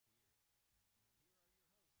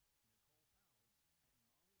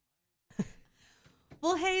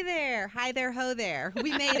Well, hey there. Hi there, ho there.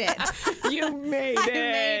 We made it. You made it. I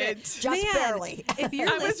made it. Just barely. If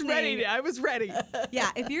you're listening, I was ready. Yeah,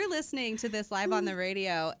 if you're listening to this live on the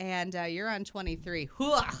radio and you're on 23,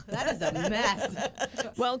 that is a mess.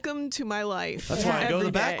 Welcome to my life. That's why I go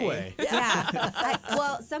the back way. Yeah.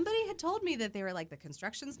 Well, somebody had told me that they were like, the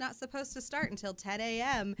construction's not supposed to start until 10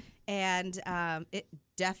 a.m. And it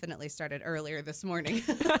definitely started earlier this morning.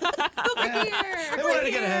 Over here. They wanted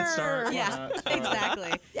to get a head start. Yeah, exactly.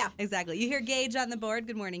 Yeah, exactly. You hear Gage on the board.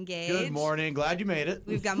 Good morning, Gage. Good morning. Glad you made it.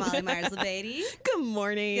 We've got Molly Meyers, LaBadie. Good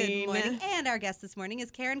morning. Good morning. And our guest this morning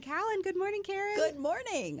is Karen Cowan. Good morning, Karen. Good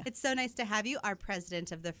morning. It's so nice to have you, our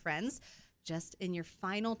president of the Friends, just in your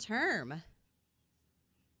final term.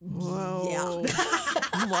 Whoa. Yeah.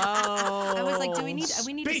 Whoa. I was like, we need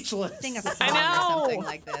to sing a song or something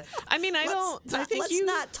like this. I mean, Let's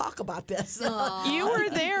not talk about this. You were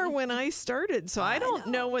there when I started, so I don't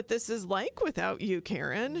know what this is like without you,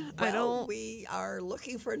 Karen. Well, we are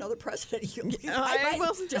looking for another president. I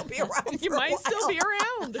might still be around. You might still be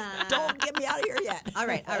around. Don't get me out of here yet. All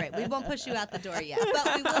right. We won't push you out the door yet.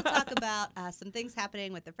 But we will talk about some things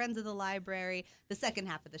happening with the Friends of the Library, the second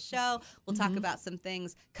half of the show. We'll talk about some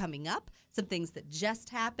things coming up, some things that just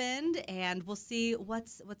happened, and we'll see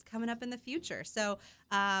what's coming up in the future. So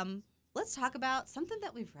let's talk about something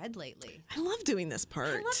that we've read lately. I love doing this part.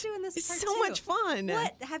 I love doing this part, It's so much fun.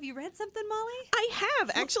 What? Have you read something, Molly? I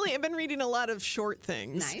have. Actually, I've been reading a lot of short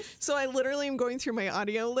things. Nice. So I literally am going through my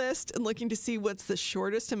audio list and looking to see what's the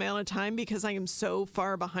shortest amount of time because I am so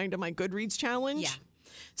far behind on my Goodreads challenge. Yeah.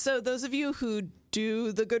 So those of you who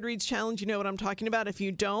do the Goodreads challenge, you know what I'm talking about. If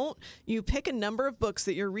you don't, you pick a number of books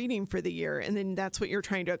that you're reading for the year, and then that's what you're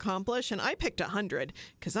trying to accomplish. And I picked 100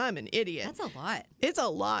 because I'm an idiot. That's a lot. It's a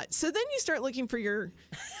lot. So then you start looking for your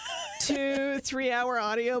 2-3 hour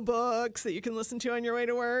audio books that you can listen to on your way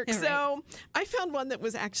to work. Right. So I found one that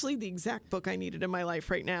was actually the exact book I needed in my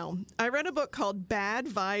life right now. I read a book called Bad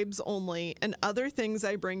Vibes Only and Other Things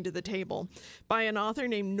I Bring to the Table by an author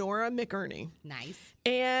named Nora McInerny. Nice.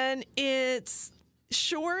 And it's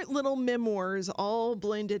short little memoirs all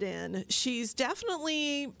blended in. She's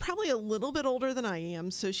definitely probably a little bit older than I am,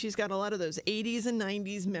 so she's got a lot of those 80s and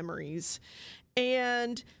 90s memories.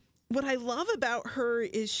 And what I love about her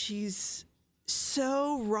is she's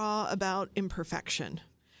so raw about imperfection.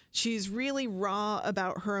 She's really raw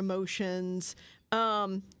about her emotions.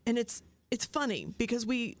 And it's funny because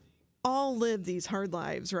we all live these hard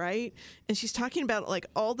lives, right? And she's talking about like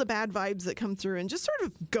all the bad vibes that come through and just sort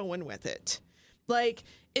of going with it. Like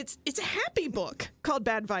it's a happy book called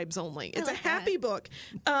Bad Vibes Only. It's a happy book.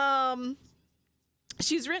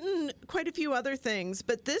 She's written quite a few other things,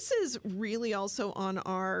 but this is really also on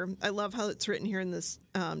I love how it's written here in this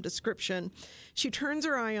description. She turns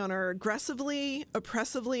her eye on our aggressively,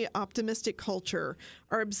 oppressively optimistic culture,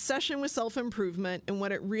 our obsession with self-improvement, and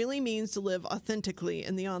what it really means to live authentically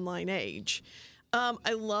in the online age.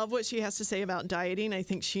 I love what she has to say about dieting. I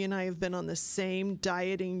think she and I have been on the same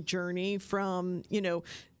dieting journey from,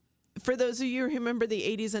 for those of you who remember the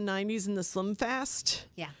 80s and 90s and the Slim Fast.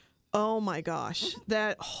 Yeah. Oh my gosh,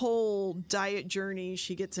 that whole diet journey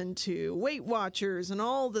she gets into, Weight Watchers and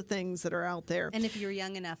all the things that are out there. And if you're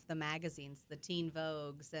young enough, the magazines, the Teen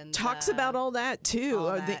Vogues. And talks about all that too,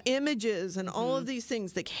 the images and all of these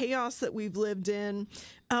things, the chaos that we've lived in,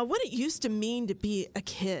 what it used to mean to be a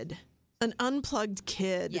kid, an unplugged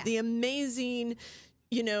kid, the amazing,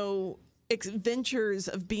 adventures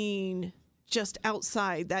of being just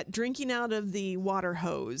outside, that drinking out of the water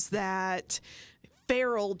hose, that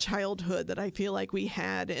feral childhood that I feel like we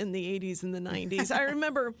had in the 80s and the 90s. I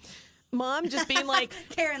remember Mom just being like...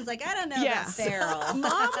 Karen's like, I don't know about feral.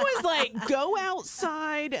 Mom was like, go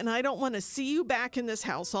outside and I don't want to see you back in this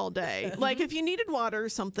house all day. Like if you needed water or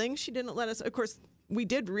something, she didn't let us... Of course, we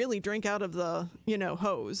did really drink out of the,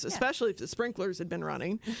 hose, especially if the sprinklers had been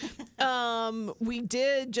running. We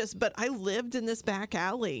did but I lived in this back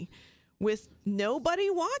alley with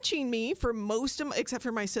nobody watching me for except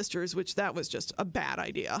for my sisters, which that was just a bad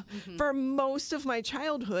idea, for most of my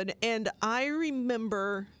childhood. And I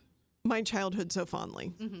remember my childhood so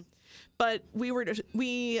fondly. But we were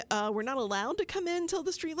not allowed to come in until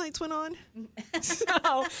the streetlights went on. So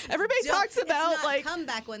everybody talks about it's not come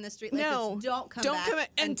back when the streetlights. Don't come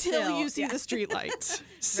back until you see the streetlights.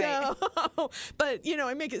 So, but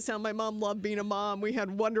I make it sound my mom loved being a mom. We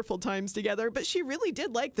had wonderful times together, but she really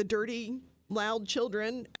did like the dirty, loud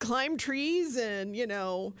children, climb trees, and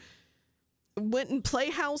went in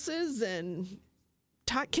playhouses and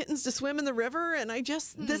taught kittens to swim in the river. And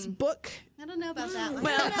this book I don't know about that one.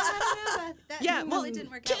 Well, I don't know about that. Yeah, Really didn't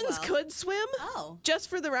work kittens out well. could swim. Oh. Just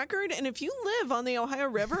for the record, and if you live on the Ohio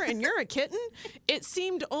River and you're a kitten, it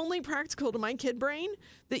seemed only practical to my kid brain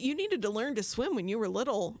that you needed to learn to swim when you were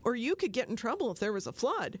little, or you could get in trouble if there was a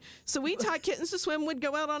flood. So we taught kittens to swim. We'd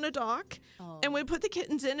go out on a dock, and we'd put the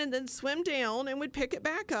kittens in and then swim down, and we'd pick it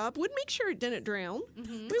back up. We'd make sure it didn't drown.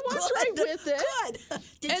 We walked right with it. Good.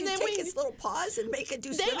 Did And you then take its little paws and make it do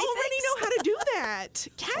They swimmy already things? know how to do that.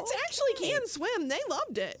 Cats actually Okay. can swim. They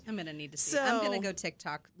loved it. I'm going to need to see. I'm going to So- go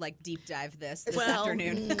TikTok, like deep dive this Well,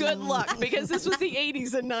 afternoon. good luck, because this was the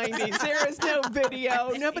 80s and 90s. There is no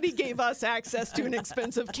video. Nobody gave us access to an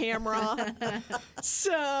expensive camera.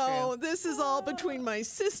 So this is all between my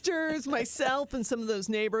sisters, myself, and some of those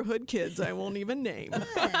neighborhood kids I won't even name.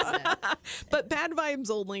 But bad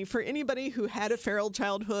vibes only for anybody who had a feral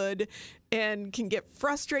childhood and can get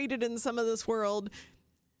frustrated in some of this world.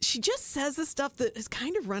 She just says the stuff that is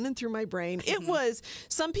kind of running through my brain. It was,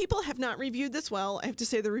 some people have not reviewed this well. I have to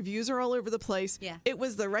say the reviews are all over the place. Yeah. It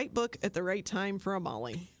was the right book at the right time for a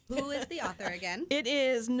Molly. Who is the author again? It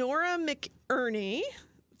is Nora McInerny.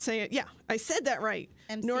 Say it. Yeah, I said that right.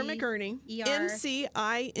 Nora McInerny. McInerny.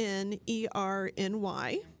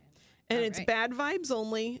 And it's right. bad vibes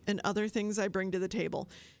only and other things I bring to the table.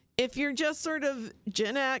 If you're just sort of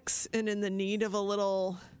Gen X and in the need of a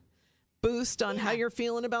little boost on how you're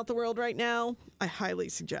feeling about the world right now, I highly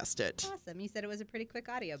suggest it. Awesome. You said it was a pretty quick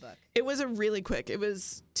audiobook. It was a really quick. It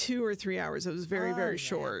was 2 or 3 hours. It was very, very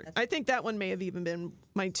short. I think that one may have even been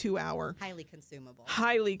my 2 hour. Highly consumable.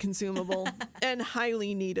 Highly consumable and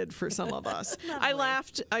highly needed for some of us. I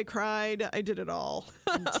laughed, I cried, I did it all.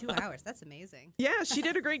 In 2 hours. That's amazing. Yeah, she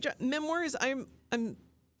did a great job. Memoirs, I'm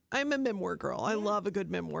a memoir girl. I love a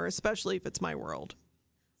good memoir, especially if it's my world.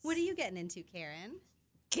 What are you getting into, Karen?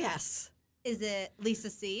 Guess. Is it Lisa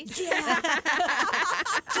C? Yeah.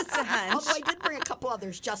 Just a hunch. Although I did bring a couple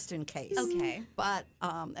others just in case. Okay. But,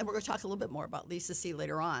 and we're going to talk a little bit more about Lisa C.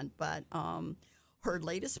 later on. But her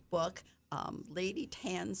latest book, Lady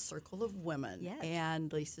Tan's Circle of Women. Yes.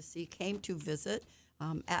 And Lisa C. came to visit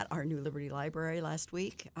at our New Liberty Library last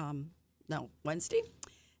week. Wednesday.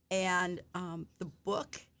 And the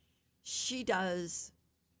book, she does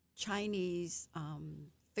Chinese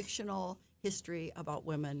fictional history about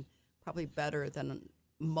women probably better than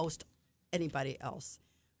most anybody else.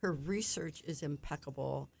 Her research is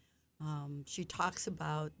impeccable. She talks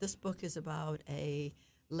about, this book is about a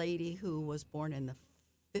lady who was born in the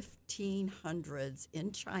 1500s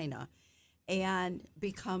in China and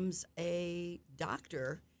becomes a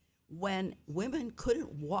doctor when women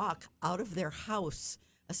couldn't walk out of their house,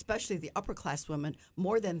 especially the upper class women,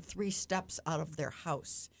 more than 3 steps out of their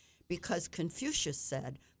house, because Confucius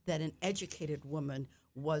said that an educated woman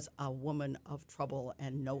was a woman of trouble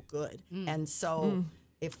and no good. And so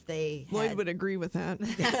if they had, Lloyd would agree with that.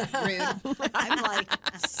 Rude. I'm like,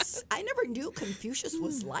 I never knew Confucius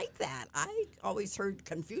was like that. I always heard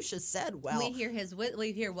Confucius said, well, We hear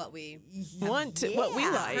what we What we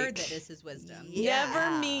Yeah. like. heard that is his wisdom. Yeah.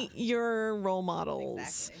 Never meet your role models.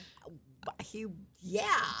 Exactly. He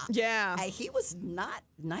was not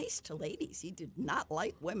nice to ladies. He did not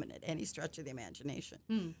like women at any stretch of the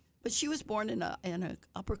imagination. But she was born in an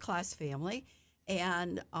upper class family,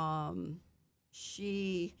 and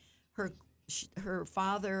her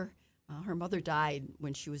father, her mother died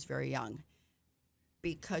when she was very young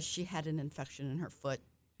because she had an infection in her foot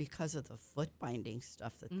because of the foot binding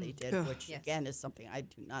stuff that they did, which again is something I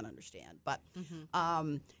do not understand. But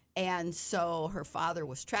and so her father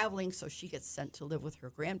was traveling, so she gets sent to live with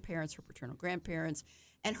her grandparents, her paternal grandparents,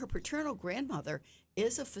 and her paternal grandmother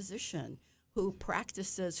is a physician who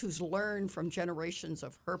practices, who's learned from generations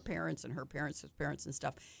of her parents and her parents' parents and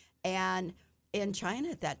stuff. And in China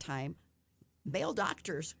at that time, male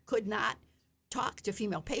doctors could not talk to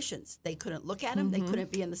female patients. They couldn't look at them. They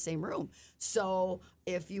couldn't be in the same room. So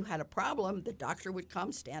if you had a problem, the doctor would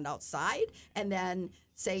come, stand outside, and then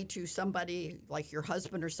say to somebody like your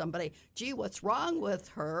husband or somebody, gee, what's wrong with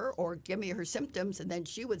her? Or give me her symptoms. And then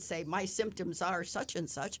she would say, my symptoms are such and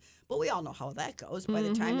such. But we all know how that goes. By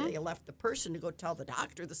the time they left the person to go tell the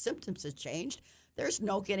doctor the symptoms had changed, there's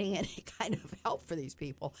no getting any kind of help for these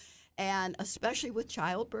people. And especially with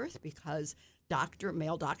childbirth, because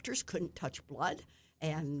male doctors couldn't touch blood.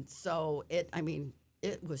 And so it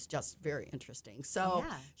was just very interesting. So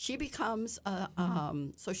she becomes,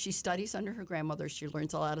 so she studies under her grandmother. She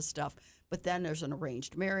learns a lot of stuff. But then there's an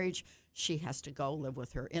arranged marriage. She has to go live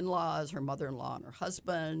with her in-laws, her mother-in-law and her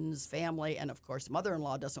husband's family. And, of course,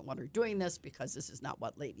 mother-in-law doesn't want her doing this because this is not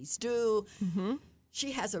what ladies do.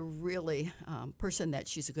 she has a really person that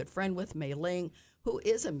she's a good friend with, Mei Ling, who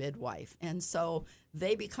is a midwife. And so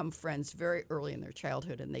they become friends very early in their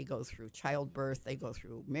childhood, and they go through childbirth, they go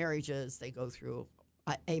through marriages, they go through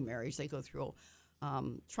a marriage, they go through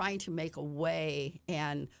trying to make a way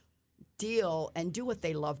and deal and do what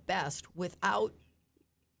they love best without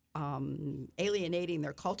alienating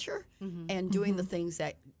their culture and doing the things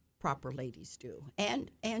that proper ladies do.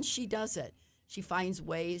 And she does it. She finds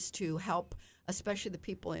ways to help, especially the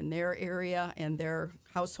people in their area and their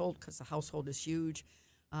household, because the household is huge,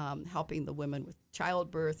 helping the women with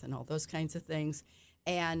childbirth and all those kinds of things.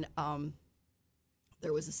 And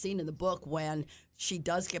there was a scene in the book when she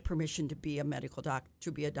does get permission to be a medical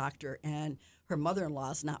doctor, and her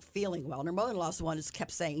mother-in-law is not feeling well. And her mother-in-law is the one who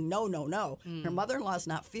kept saying, no, no, no. Her mother-in-law is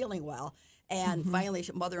not feeling well. And finally,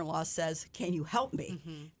 mother-in-law says, can you help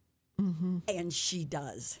me? And she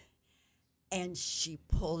does. And she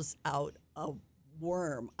pulls out a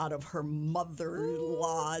worm out of her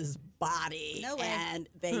mother-in-law's body. No way. And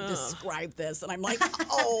they describe this, and I'm like,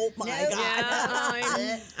 oh my God.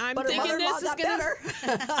 Yeah, I'm But her thinking mother-in-law this is got gonna. better.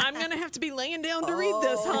 I'm gonna have to be laying down to read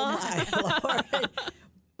this, huh? Oh my Lord.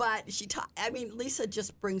 But Lisa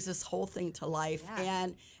just brings this whole thing to life,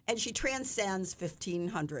 and she transcends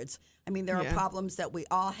 1500s. I mean, there are problems that we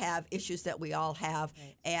all have, issues that we all have,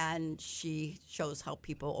 and she shows how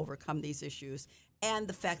people overcome these issues, and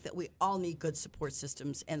the fact that we all need good support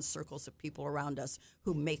systems and circles of people around us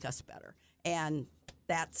who make us better. And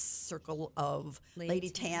that's Circle of Lady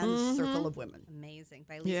Tan's Circle of Women. Amazing.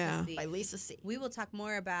 By Lisa C. By Lisa C. We will talk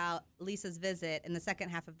more about Lisa's visit in the second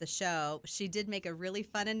half of the show. She did make a really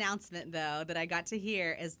fun announcement, though, that I got to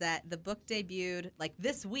hear, is that the book debuted like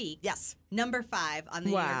this week. Yes. Number 5 on the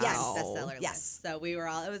New York Times bestseller list. So we were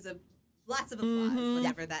all, it was lots of applause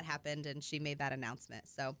whenever that happened, and she made that announcement.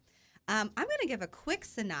 So I'm going to give a quick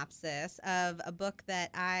synopsis of a book that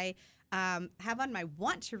I have on my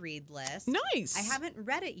want to read list. Nice. I haven't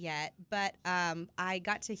read it yet, but I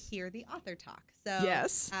got to hear the author talk. So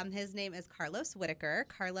his name is Carlos Whittaker.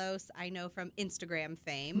 Carlos, I know from Instagram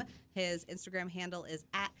fame. His Instagram handle is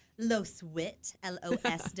 @LosWhit,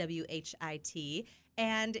 LOSWHIT.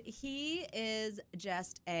 And he is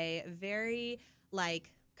just a very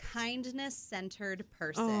kindness-centered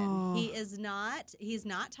person. He's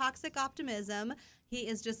not toxic optimism. He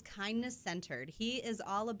is just kindness-centered. He is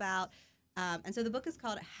all about, and so the book is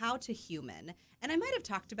called How to Human. And I might have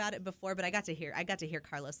talked about it before, but I got to hear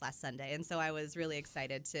Carlos last Sunday, and so I was really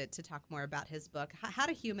excited to talk more about his book, How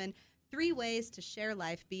to Human: 3 Ways to Share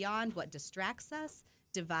Life Beyond What Distracts Us,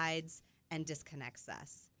 Divides, and Disconnects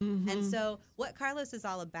Us. And so what Carlos is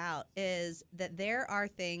all about is that there are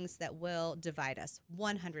things that will divide us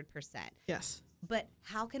 100%. Yes. But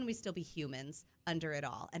how can we still be humans under it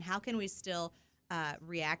all? And how can we still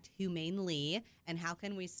react humanely? And how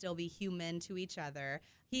can we still be human to each other?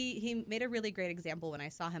 He made a really great example when I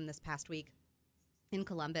saw him this past week in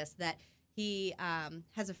Columbus, that he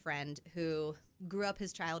has a friend who grew up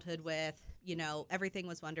his childhood with, everything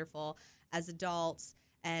was wonderful. As adults,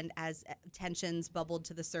 and as tensions bubbled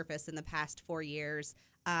to the surface in the past 4 years,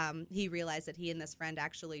 he realized that he and this friend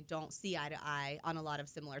actually don't see eye to eye on a lot of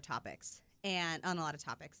similar topics. And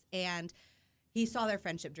he saw their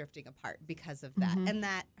friendship drifting apart because of that. And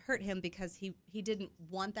that hurt him because he didn't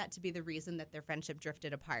want that to be the reason that their friendship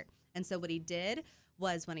drifted apart. And so what he did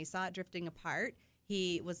was, when he saw it drifting apart,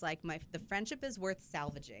 he was like, the friendship is worth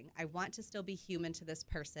salvaging. I want to still be human to this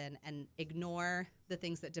person and ignore the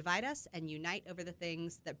things that divide us and unite over the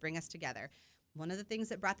things that bring us together. One of the things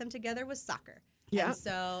that brought them together was soccer. Yeah. And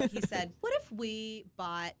so he said, what if we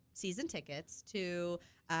bought season tickets to,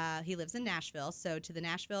 he lives in Nashville, so to the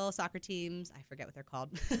Nashville soccer teams, I forget what they're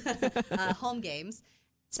called, home games,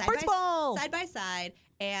 side by side,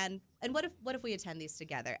 and what if we attend these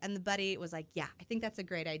together? And the buddy was like, yeah, I think that's a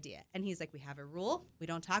great idea. And he's like, we have a rule. We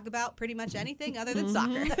don't talk about pretty much anything other than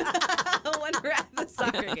soccer when we're at the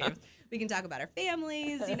soccer games. We can talk about our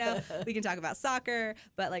families, we can talk about soccer,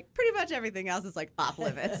 but pretty much everything else is off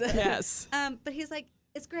limits. Yes. But he's like,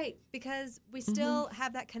 it's great because we still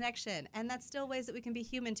have that connection, and that's still ways that we can be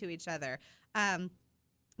human to each other.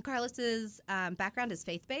 Carlos's background is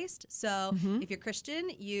faith-based, so if you're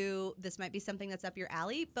Christian, this might be something that's up your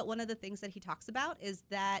alley. But one of the things that he talks about is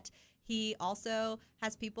that he also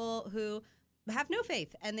has people who have no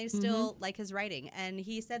faith, and they still like his writing. And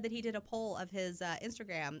he said that he did a poll of his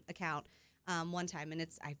Instagram account one time, and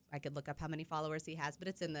I could look up how many followers he has, but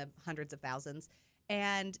it's in the hundreds of thousands.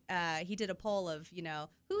 And he did a poll of,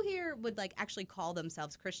 who here would actually call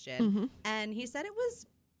themselves Christian, and he said it was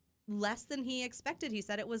less than he expected. He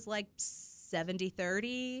said it was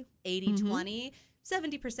 70-30, 80-20.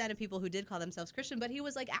 70% of people who did call themselves Christian, but he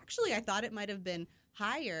was like, actually, I thought it might have been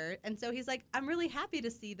higher. And so he's like, I'm really happy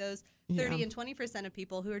to see those 30 and 20% of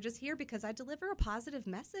people who are just here because I deliver a positive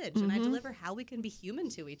message and I deliver how we can be human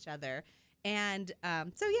to each other. And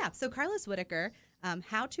so Carlos Whittaker,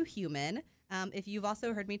 How to Human. If you've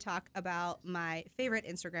also heard me talk about my favorite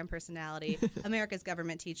Instagram personality, America's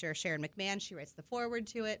government teacher, Sharon McMahon, she writes the foreword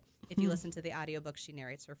to it. If you listen to the audiobook, she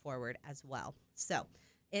narrates her foreword as well. So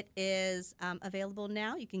it is available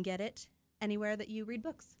now. You can get it anywhere that you read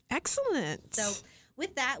books. Excellent. So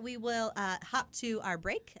with that, we will hop to our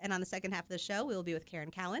break. And on the second half of the show, we will be with Karen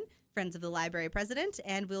Cowan, Friends of the Library president,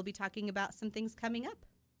 and we'll be talking about some things coming up.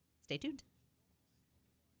 Stay tuned.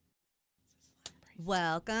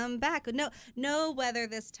 Welcome back. No weather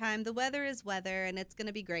this time. The weather is weather, and it's going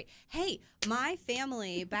to be great. Hey, my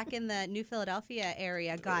family back in the New Philadelphia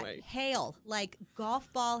area got hail, like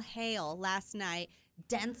golf ball hail last night.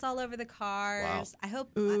 Dents all over the cars. Wow. I hope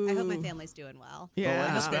my family's doing well. Yeah.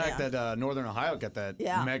 Well, I suspect that Northern Ohio got that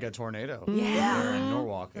mega tornado. Yeah. There in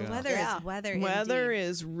Norwalk. The weather is weather. Weather indeed.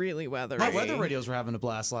 is really weather. My weather radios were having a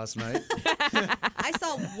blast last night. I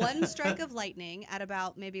saw one strike of lightning at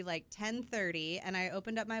about maybe like 10:30, and I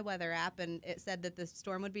opened up my weather app, and it said that the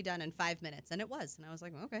storm would be done in 5 minutes, and it was. And I was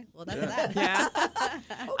like, okay, well, that's that. Yeah.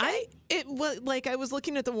 I was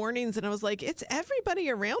looking at the warnings, and I was like, it's everybody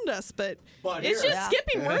around us, but it's just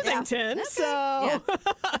skipping Worthington. Yeah. So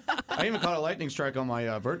I even caught a lightning strike on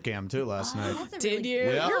my bird cam too last night. Did you?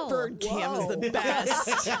 Yeah. Your bird cam is the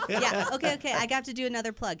best. Yeah. Okay. I got to do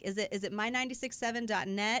another plug. Is it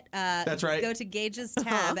my967.net? That's right. Go to Gage's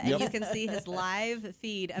tab, and you can see his live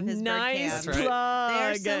feed of his bird cam. Nice That's plug.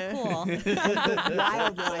 They're so cool.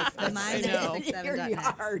 Wildlife. The my967.net.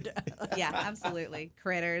 Yard. Yeah, absolutely.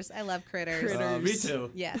 Critters. I love critters. Me too.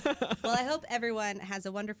 Yes. Well, I hope everyone has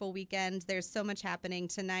a wonderful weekend. There's so much happening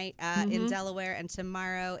tonight in Delaware, and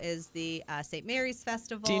tomorrow is the St. Mary's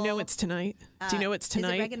Festival. Do you know it's tonight? Do you know it's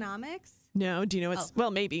tonight? Is it Reaganomics? No. Do you know it's well,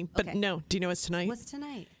 maybe, but Okay. no. Do you know it's tonight? What's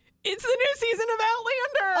tonight? It's the new season of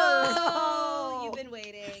Outlander. Oh, you've been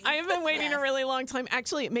waiting. I have been waiting a really long time.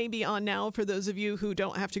 Actually, it may be on now for those of you who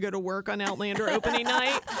don't have to go to work on Outlander opening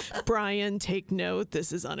night. Brian, take note.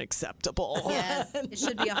 This is unacceptable. Yes, it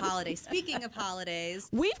should be a holiday. Speaking of holidays,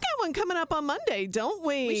 We've got one coming up on Monday, don't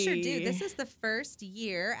we? we sure do. This is the first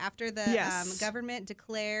year after the Yes. government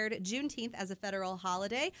declared Juneteenth as a federal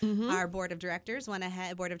holiday. Our board of directors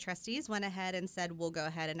board of trustees went ahead and said we'll go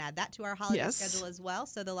ahead and add that to our holiday Yes. schedule as well.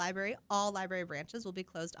 So all library branches will be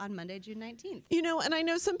closed on Monday, June 19th. You know, and I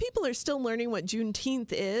know some people are still learning what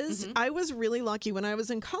Juneteenth is. I was really lucky. When I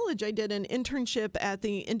was in college, I did an internship at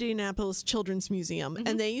the Indianapolis Children's Museum,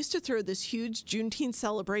 and they used to throw this huge Juneteenth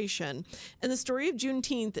celebration. And the story of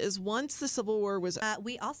Juneteenth is once the Civil War was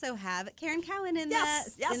We also have Karen Cowan in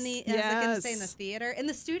Yes, the in the yes. I was going to say in the theater, in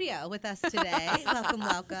the studio with us today.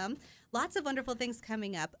 Welcome. Lots of wonderful things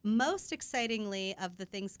coming up. Most excitingly of the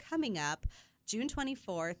things coming up, June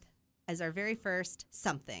 24th is our very first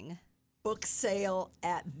something. Book sale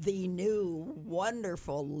at the new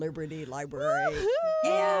wonderful Liberty Library.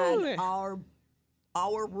 Woo-hoo! And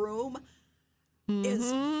our room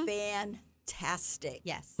is fantastic.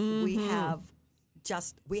 Yes. We have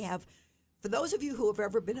for those of you who have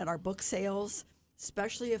ever been at our book sales,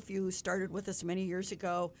 especially if you started with us many years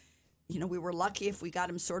ago, you know, we were lucky if we got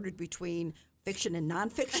them sorted between fiction and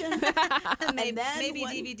nonfiction. maybe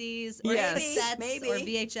DVDs or Yes. cassettes or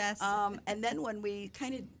VHS. And then when we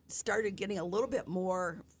kind of started getting a little bit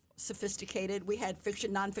more sophisticated, we had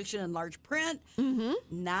fiction, nonfiction, and large print.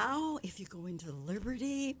 Now, if you go into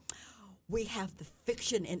Liberty, we have the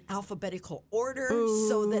fiction in alphabetical order,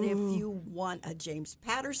 so that if you want a James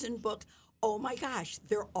Patterson book, oh my gosh,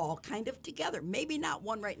 they're all kind of together. Maybe not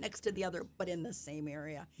one right next to the other, but in the same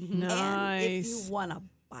area. Nice. And if you want a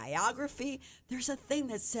biography, there's a thing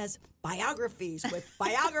that says biographies with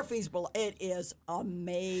biographies below. It is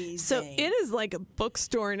amazing. So it is like a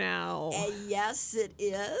bookstore now. Yes, it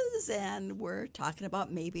is. And we're talking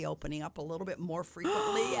about maybe opening up a little bit more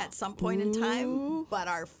frequently at some point in time. But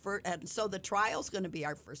so the trial's going to be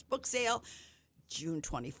our first book sale, June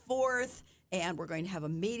 24th. And we're going to have a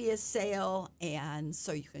media sale. And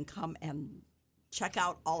so you can come and check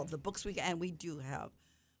out all of the books and we do have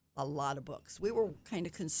a lot of books. We were kind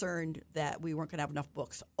of concerned that we weren't going to have enough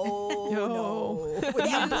books. Oh, no. We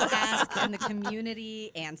asked and the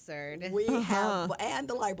community answered. We have, and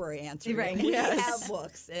the library answered. Right. We have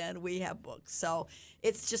books, and we have books. So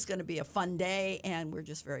it's just going to be a fun day, and we're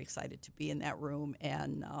just very excited to be in that room.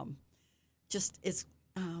 And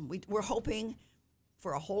we're hoping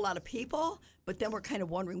for a whole lot of people, but then we're kind of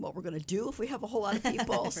wondering what we're going to do if we have a whole lot of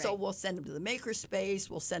people. Right. So we'll send them to the maker space,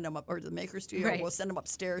 we'll send them up, or the maker studio, Right. we'll send them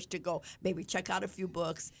upstairs to go maybe check out a few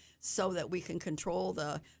books so that we can control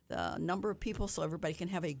the number of people so everybody can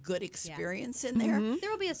have a good experience in there. There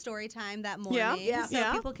will be a story time that morning, Yeah. so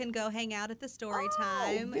Yeah. people can go hang out at the story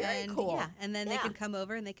time, very and cool. and then they Yeah. can come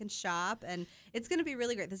over and they can shop, and it's going to be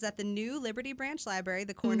really great. This is at the new Liberty Branch Library,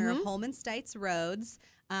 the corner of Holman Stites Roads.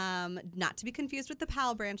 Not to be confused with the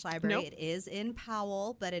Powell Branch Library. Nope. It is in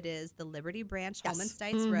Powell, but it is the Liberty Branch Yes. Holman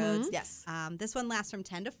Stites Roads. Yes. This one lasts from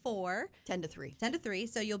 10 to 4. 10 to 3. 10 to 3,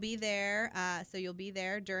 so you'll be there.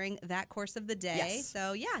 During that course of the day. Yes.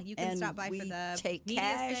 So yeah, you can And stop by we for the take media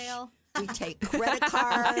cash. sale. We take credit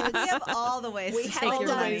cards. We have all the ways We to take haven't your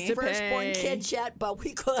done money. to firstborn pay. kids yet, but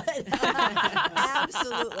we could.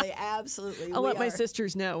 Absolutely. I'll We let my are-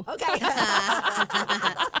 sisters know. Okay.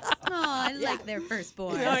 Oh, I like their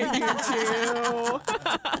firstborn. I do too.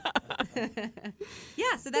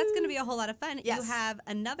 Yeah, so that's going to be a whole lot of fun. You Yes. have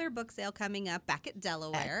another book sale coming up back at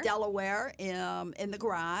Delaware. At Delaware in the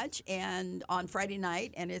garage and on Friday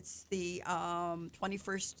night, and it's the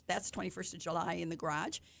 21st. That's 21st of July in the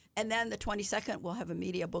garage, and then the 22nd we'll have a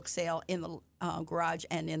media book sale in the garage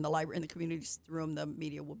and in the library in the community room. The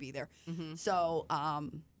media will be there. So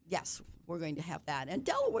yes, we're going to have that. And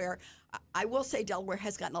Delaware, I will say Delaware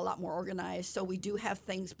has gotten a lot more organized. So we do have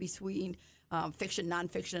things between fiction,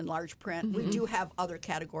 nonfiction, and large print. We do have other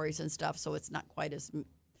categories and stuff, so it's not quite as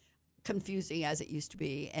confusing as it used to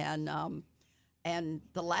be. And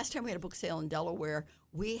the last time we had a book sale in Delaware,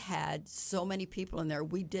 we had so many people in there.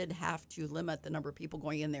 We did have to limit the number of people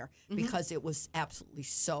going in there because it was absolutely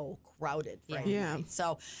so crowded. Friday Yeah. night.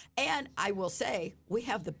 So, and I will say we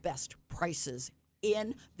have the best prices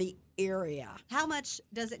in the area. How much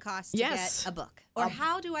does it cost to Yes. get a book? Or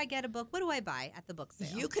how do I get a book? What do I buy at the book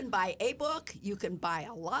sale? You can buy a book. You can buy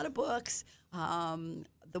a lot of books.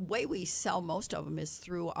 The way we sell most of them is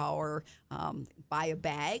through our buy a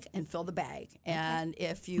bag and fill the bag. And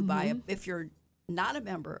if you if you're not a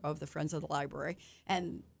member of the Friends of the Library,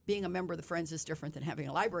 and being a member of the Friends is different than having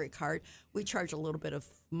a library card, we charge a little bit of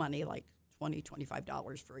money, like $20,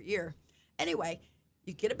 $25 for a year. Anyway,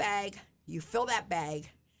 you get a bag, you fill that bag,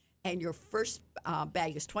 and your first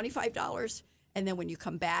bag is $25. And then when you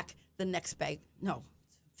come back, the next bag, no,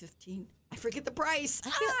 it's $15. I forget the price.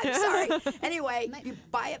 I'm sorry. Anyway, you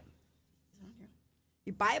buy it.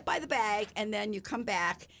 You buy it by the bag, and then you come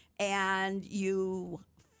back and you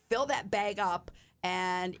fill that bag up,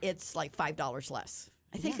 and it's like $5 less.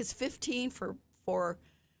 I think it's $15 for.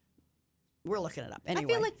 We're looking it up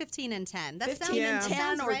anyway. I feel like 15 and 10. That 15 sounds, and that 10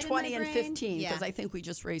 sounds or right in 20 my and brain. 15 because Yeah. I think we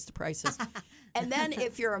just raised the prices. And then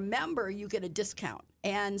if you're a member, you get a discount.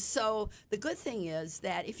 And so the good thing is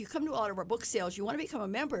that if you come to a lot of our book sales, you want to become a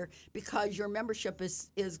member because your membership is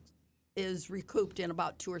recouped in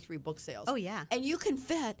about 2 or 3 book sales. Oh, yeah. And you can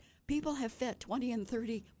people have fit 20 and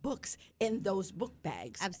 30 books in those book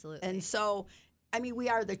bags. Absolutely. And so, I mean, we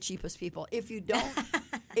are the cheapest people. If you don't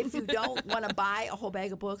want to buy a whole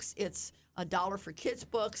bag of books, it's $1 for kids'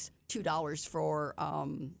 books, $2 for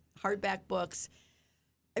hardback books.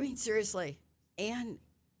 I mean, seriously. And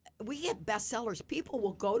we get bestsellers. People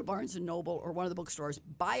will go to Barnes & Noble or one of the bookstores,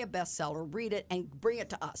 buy a bestseller, read it, and bring it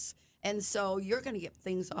to us. And so you're going to get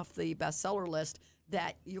things off the bestseller list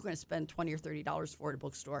that you're going to spend $20 or $30 for at a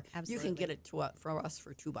bookstore. Absolutely. You can get it from us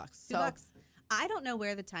for $2. $2. I don't know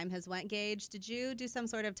where the time has went, Gage. Did you do some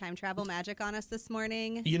sort of time travel magic on us this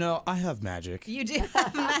morning? You know, I have magic. You do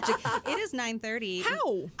have magic. It is 9:30.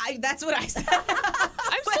 How? That's what I said.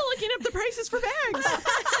 I'm still looking up the prices for bags.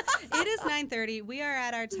 It is 9:30. We are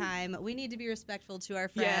at our time. We need to be respectful to our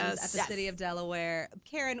friends Yes. at the Yes. City of Delaware.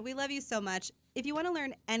 Karen, we love you so much. If you want to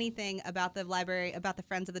learn anything about the library, about the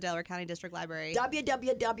Friends of the Delaware County District Library,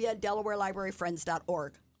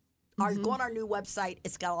 www.delawarelibraryfriends.org. Go on our new website.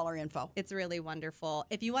 It's got all our info. it's really wonderful.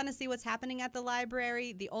 If you want to see what's happening at the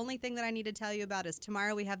library, the only thing that I need to tell you about is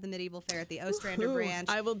tomorrow we have the medieval fair at the Ostrander Ooh, branch.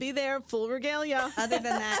 I will be there, full regalia. Other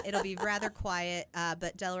than that, it'll be rather quiet,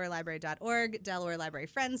 but DelawareLibrary.org,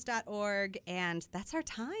 DelawareLibraryFriends.org, and that's our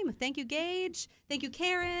time. Thank you, Gage. Thank you,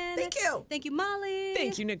 Karen. Thank you. Thank you, Molly.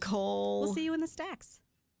 Thank you, Nicole. We'll see you in the stacks.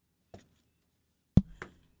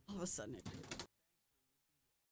 All of a sudden,